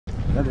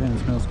That damn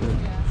smells good.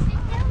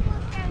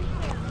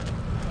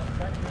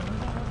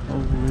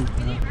 Holy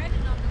cow.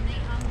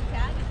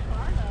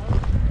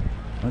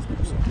 That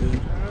smells so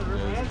good.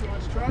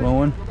 Want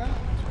one?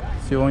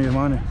 See what on your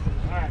money.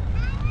 Alright.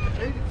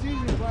 Hey, it's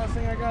easy. The last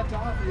thing I got to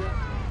offer you.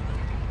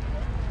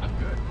 I'm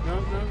good. No.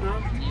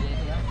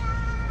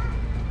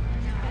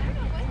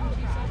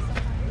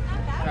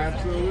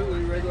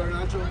 Absolutely. Regular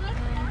nacho.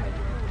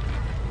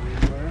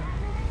 Regular.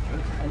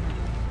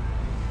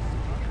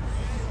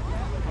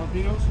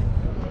 Jalapenos.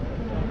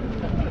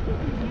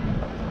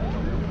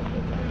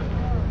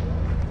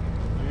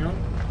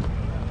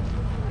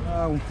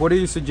 What do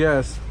you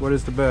suggest? What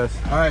is the best?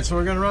 All right, so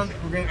we're gonna run.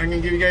 I'm gonna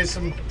give you guys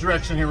some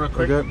direction here real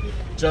quick. Okay.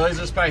 Jellies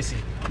are spicy.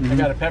 I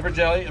got a pepper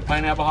jelly, a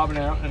pineapple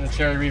habanero, and a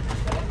cherry reaper.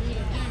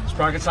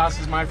 Sprocket sauce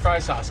is my fry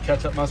sauce.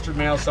 Ketchup, mustard,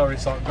 mayo, celery,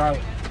 salt, and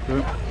garlic.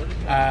 Good.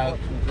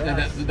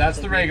 That's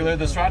the regular.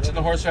 The sriracha and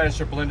the horseradish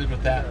are blended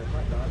with that.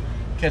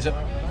 Ketchup,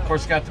 of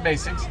course, got the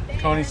basics.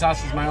 Kearney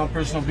sauce is my own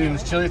personal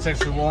Venus chili. It's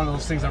actually one of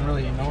those things I'm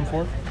really known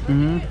for.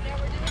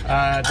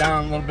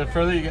 Down a little bit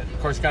further, you get, of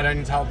course, got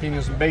onions,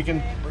 jalapenos, and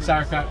bacon,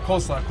 sauerkraut,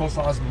 coleslaw.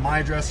 Coleslaw is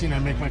my dressing. I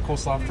make my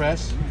coleslaw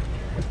fresh.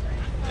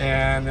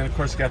 And then, of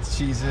course, you got the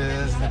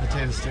cheeses and the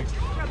potato sticks.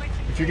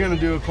 If you're going to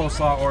do a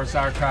coleslaw or a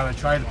sauerkraut, I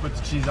try to put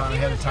the cheese on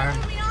ahead of time.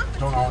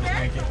 Don't always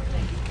make it.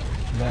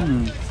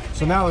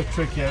 So now the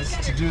trick is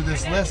to do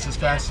this list as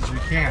fast as we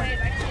can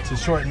to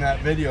shorten that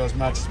video as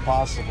much as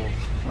possible.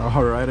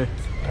 Alrighty.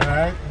 All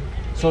right.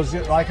 So it's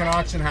like an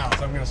auction house.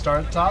 I'm going to start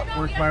at the top,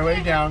 work my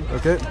way down.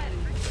 Okay.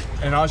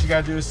 And all you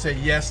gotta do is say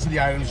yes to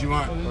the items you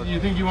want. You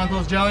think you want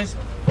those jellies?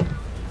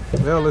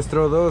 Well, let's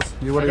throw those.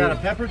 I got a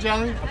pepper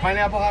jelly, a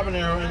pineapple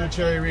habanero, and a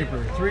cherry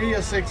reaper. 3,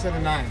 a 6, and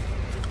a 9.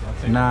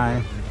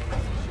 9.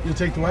 You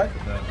take the what?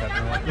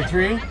 The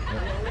 3? Yep.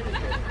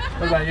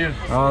 What about you?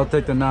 I'll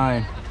take the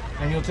 9.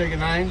 And you'll take a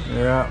 9?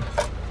 Yeah.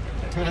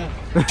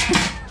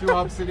 2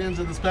 opposite ends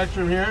of the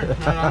spectrum here.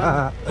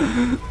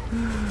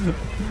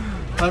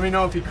 Let me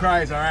know if he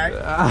cries, all right?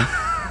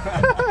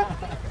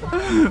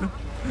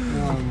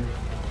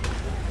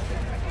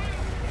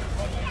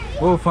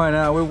 We'll find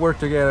out. We'll work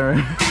together.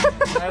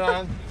 Right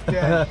on.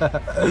 Okay.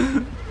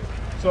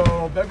 So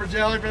pepper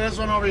jelly for this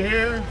one over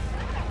here.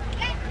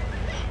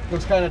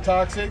 Looks kind of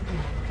toxic.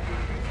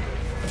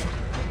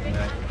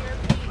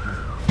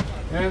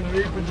 And the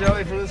reaper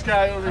jelly for this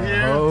guy over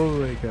here.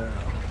 Holy cow.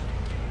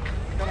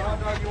 What kind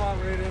of hot dog you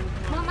want,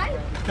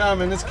 Raiden?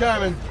 Coming, it's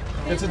coming.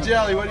 It's a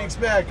jelly. What do you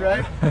expect,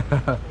 right?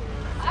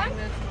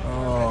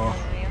 Oh,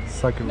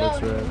 sucker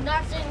looks red. No,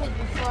 not seen it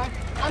before.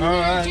 I'm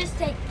gonna just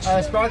take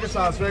cheese. Sprocket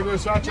sauce, regular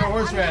sriracha,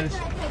 horseradish.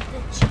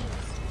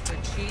 The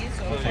cheese?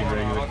 I'll take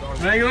regular.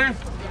 Regular?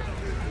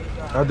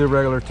 I'll do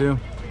regular too.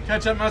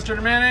 Ketchup, mustard,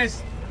 and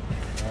mayonnaise?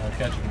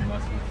 Ketchup and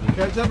mustard.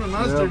 Ketchup and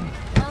mustard.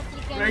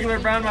 Yep. Regular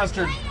brown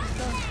mustard.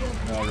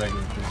 No,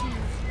 regular too.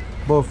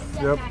 Both.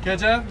 Yep.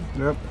 Ketchup?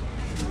 Yep.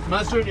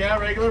 Mustard, yeah,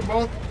 regular,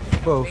 both.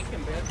 Both.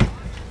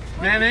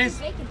 Mayonnaise?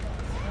 No,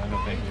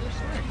 thank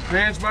you.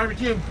 Ranch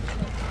barbecue.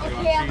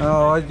 Okay,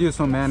 Oh, I'd use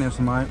some mayonnaise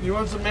on mine. You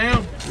want some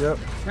mayo? Yep.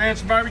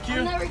 Ranch barbecue?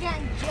 I'm never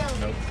getting jelly.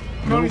 Nope.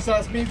 Coney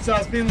sauce, meat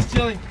sauce, beans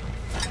chili.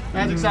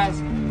 Magic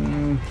sauce.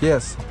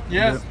 Yes.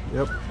 Yes.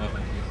 Yep. No, thank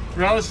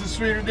you. Relish is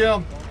sweet or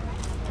dill?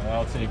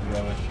 I'll take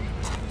relish.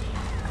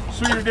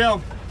 Sweet or dill?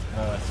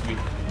 Sweet.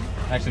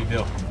 Actually,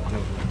 dill.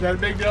 Is that a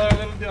big dill or a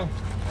little dill?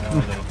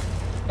 Little.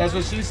 That's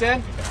what she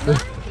said?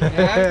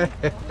 Yeah.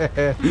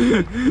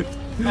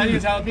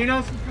 Onions,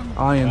 jalapenos?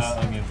 Onions.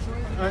 Onions.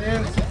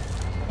 Onions.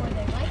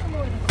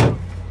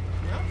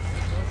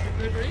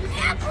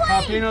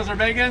 Jalapenos or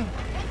bacon?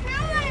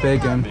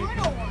 Bacon.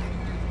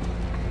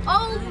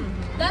 Oh,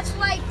 that's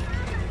like.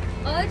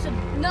 Oh, that's a.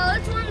 No,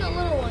 that's one of the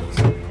little ones.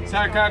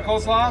 Sauerkraut,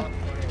 coleslaw?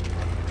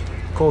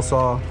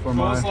 Coleslaw for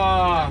mine.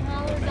 Coleslaw.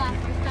 How was that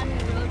first time you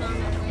wrote on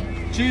my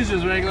plate? Cheese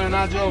is regular,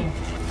 not Joe. Did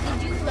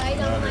you write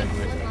on like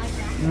one like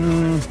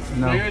that?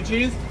 No. Regular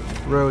cheese?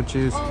 Road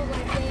cheese. Oh,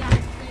 like they have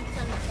things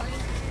on the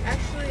plate?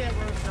 Actually, I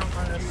wrote down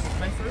on this.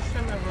 My first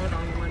time I wrote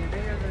on one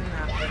bigger than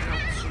that, but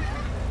not super.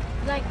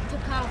 Like to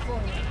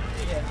California.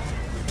 Yeah.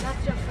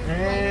 That's your first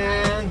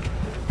And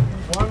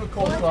one with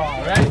coleslaw,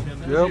 right?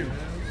 Yep.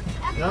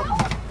 Yep.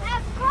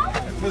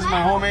 This is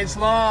my homemade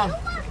slaw.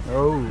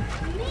 Oh.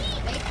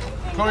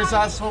 Coney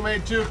sauce is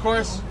homemade too, of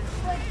course.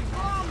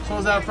 So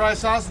is that fry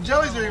sauce. The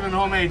jellies are even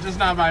homemade, just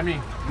not by me.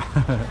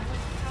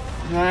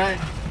 Alright.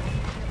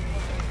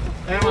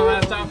 And my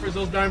last offer is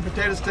those darn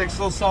potato sticks,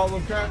 little salt,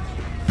 little crunch.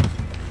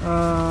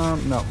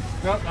 No.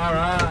 Nope,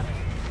 alright.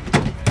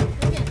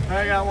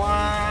 I got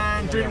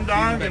one Freedom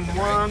Dog and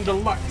one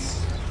Deluxe.